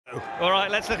All right,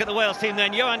 let's look at the Wales team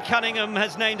then. Johan Cunningham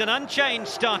has named an unchanged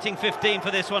starting 15 for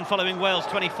this one following Wales'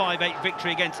 25-8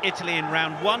 victory against Italy in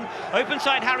round one. Open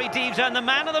side Harry Deeves earned the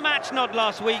man of the match nod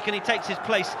last week, and he takes his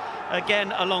place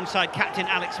again alongside captain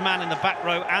Alex Mann in the back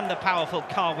row and the powerful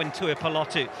Carwyn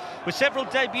Tuipulotu. With several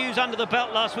debuts under the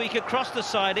belt last week across the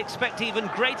side, expect even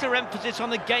greater emphasis on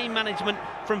the game management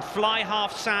from fly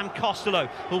half Sam Costello,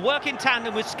 who'll work in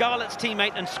tandem with Scarlett's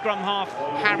teammate and scrum half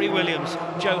Harry Williams.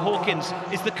 Joe Hawkins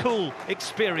is the cool,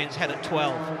 experienced head at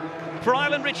 12. For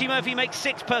Ireland, Richie Murphy makes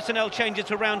 6 personnel changes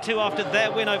for round 2 after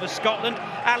their win over Scotland.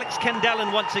 Alex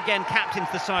Kendellen once again captains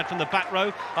the side from the back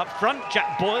row. Up front,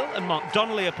 Jack Boyle and Mark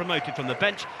Donnelly are promoted from the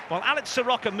bench, while Alex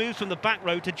Soroka moves from the back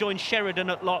row to join Sheridan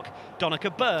at lock,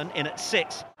 Donnacha Byrne in at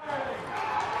 6.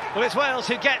 Well, it's Wales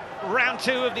who get round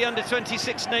 2 of the Under-20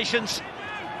 Six Nations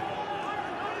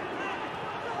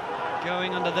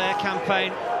going under their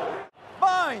campaign.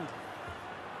 Bind!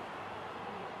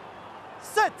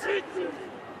 Set!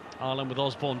 Ireland with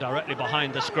Osborne directly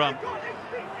behind the scrum.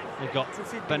 They've got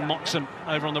Ben Moxon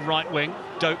over on the right wing.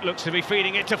 Doak looks to be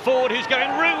feeding it to Ford, who's going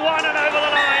route one and over the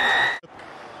line.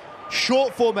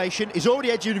 Short formation, he's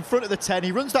already edging in front of the 10.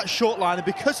 He runs that short line, and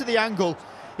because of the angle,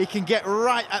 he can get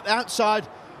right at the outside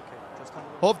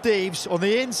of Deeves on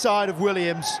the inside of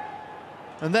Williams.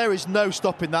 And there is no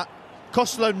stopping that.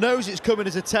 Costello knows it's coming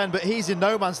as a 10, but he's in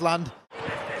no man's land.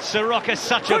 Soroka's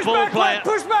such a ball player.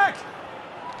 Push back!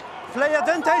 Play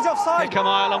advantage offside. Here come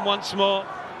Ireland once more.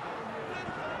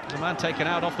 The man taken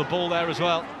out off the ball there as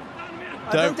well.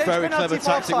 Doak, very clever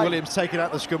tactic. Williams taking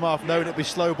out the scrum half, knowing it'd be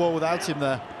slow ball without him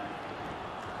there.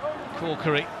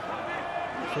 Corkery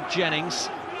for Jennings.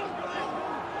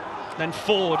 Then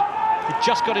Ford, he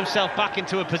just got himself back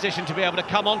into a position to be able to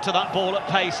come onto that ball at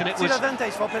pace, and it was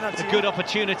a good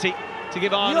opportunity to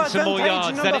give Ireland some more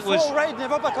yards. Then it was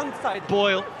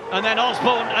Boyle, and then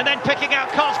Osborne, and then picking out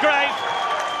Cosgrave.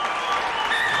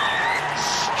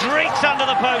 Streaks under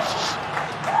the posts.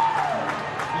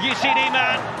 UCD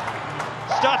man,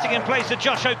 starting in place of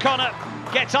Josh O'Connor,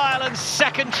 gets Ireland's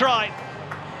second try.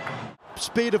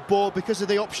 Speed of ball because of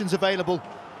the options available.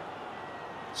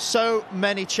 So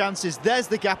many chances. There's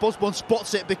the gap. Osborne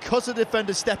spots it because of the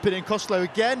defender stepping in. Costello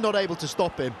again not able to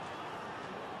stop him.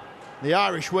 The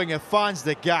Irish winger finds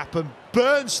the gap and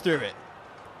burns through it.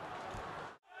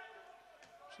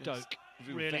 Doak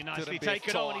really nicely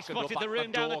taken on. He spotted the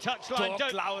room down the touchline.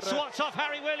 Doak swats off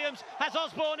Harry Williams, has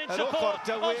Osborne in support.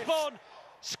 Osborne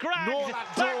scragged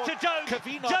back to Doak.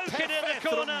 Doak in the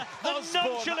corner. The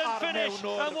nonchalant finish,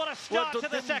 and what a start to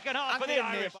the second half for the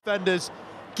Irish. Defenders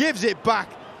gives it back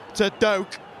to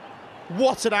Doak.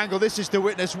 What an angle this is to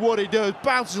witness. What he does,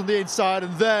 bounces on the inside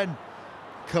and then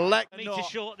collect. Need to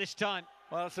short this time.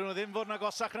 Now there's room round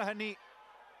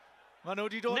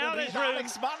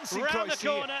the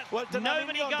corner.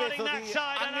 Nobody guarding that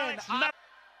side, and Alex Mann.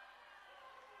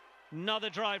 Another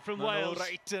drive from Wales,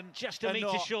 just a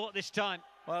metre short this time.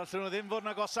 Now there's room round the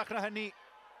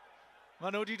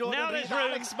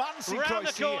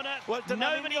corner.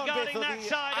 Nobody guarding that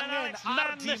side, and Alex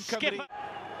Mann, the skipper.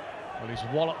 Well, he's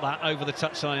walloped that over the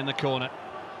touchline in the corner.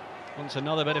 Wants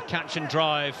another bit of catch and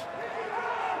drive.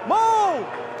 Move!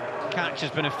 Catch has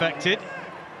been effected.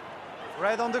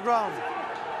 Red on the ground.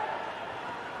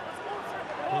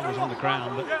 Well, it was on the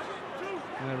ground, but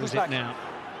where is it now?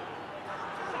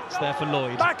 It's there for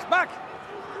Lloyd. Back, back!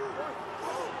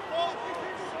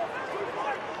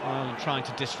 Ireland trying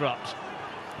to disrupt.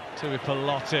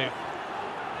 Tuipulotu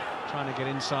trying to get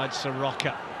inside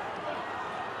Soroka.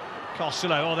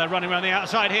 Costello, oh, they're running around the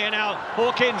outside here now.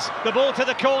 Hawkins, the ball to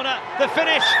the corner, the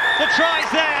finish, the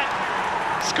try's there.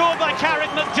 Scored by Carrick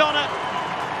McDonough.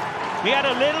 He had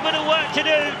a little bit of work to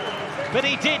do, but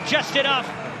he did just enough.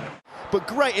 But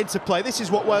great interplay. This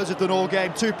is what Wales have done all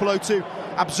game. Tuipulotu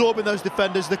absorbing those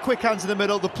defenders, the quick hands in the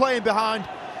middle, the playing behind,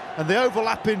 and the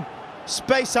overlapping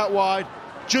space out wide.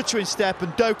 Judge in step,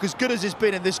 and Doak, as good as he's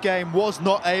been in this game, was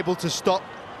not able to stop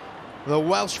the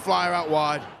Welsh flyer out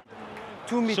wide.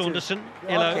 2 meters. Saunderson,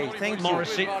 Illo, Okay,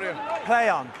 Morrissey. Play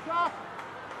on.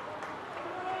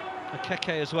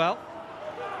 Akeke as well.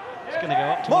 It's going to go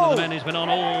up to one of the men who's been on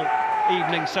all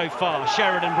evening so far.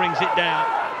 Sheridan brings it down.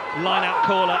 Line-out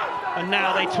caller, and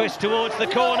now they twist towards the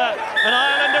corner, and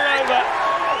Ireland are over.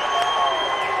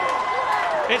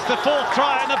 It's the 4th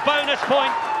try and the bonus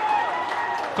point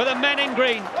for the men in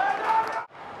green.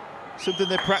 Something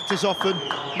they practice often,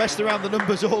 messed around the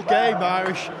numbers all game,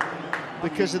 Irish,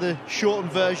 because of the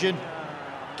shortened version.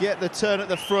 Get the turn at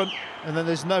the front, and then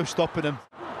there's no stopping them.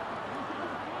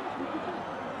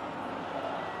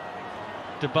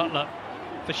 De Butler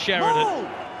for Sheridan.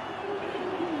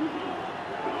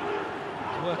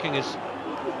 Working as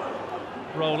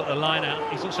role at the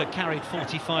line-out. He's also carried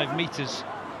 45 metres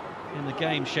in the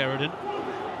game, Sheridan.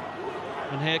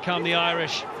 And here come the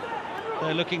Irish.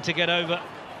 They're looking to get over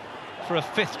for a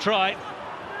 5th try.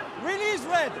 Release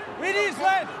red! Release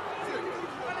red!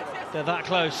 They're that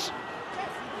close.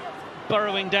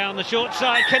 Burrowing down the short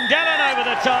side, Kendellen over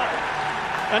the top.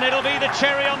 And it'll be the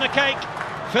cherry on the cake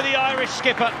for the Irish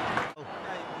skipper.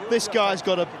 This guy's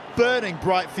got a burning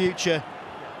bright future.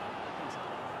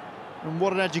 And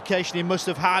what an education he must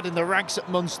have had in the ranks at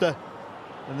Munster.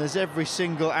 And there's every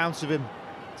single ounce of him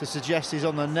to suggest he's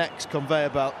on the next conveyor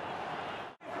belt.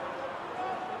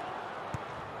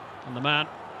 And the man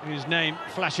whose name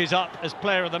flashes up as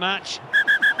player of the match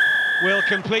will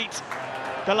complete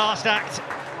the last act.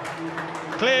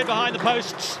 Cleared behind the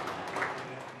posts.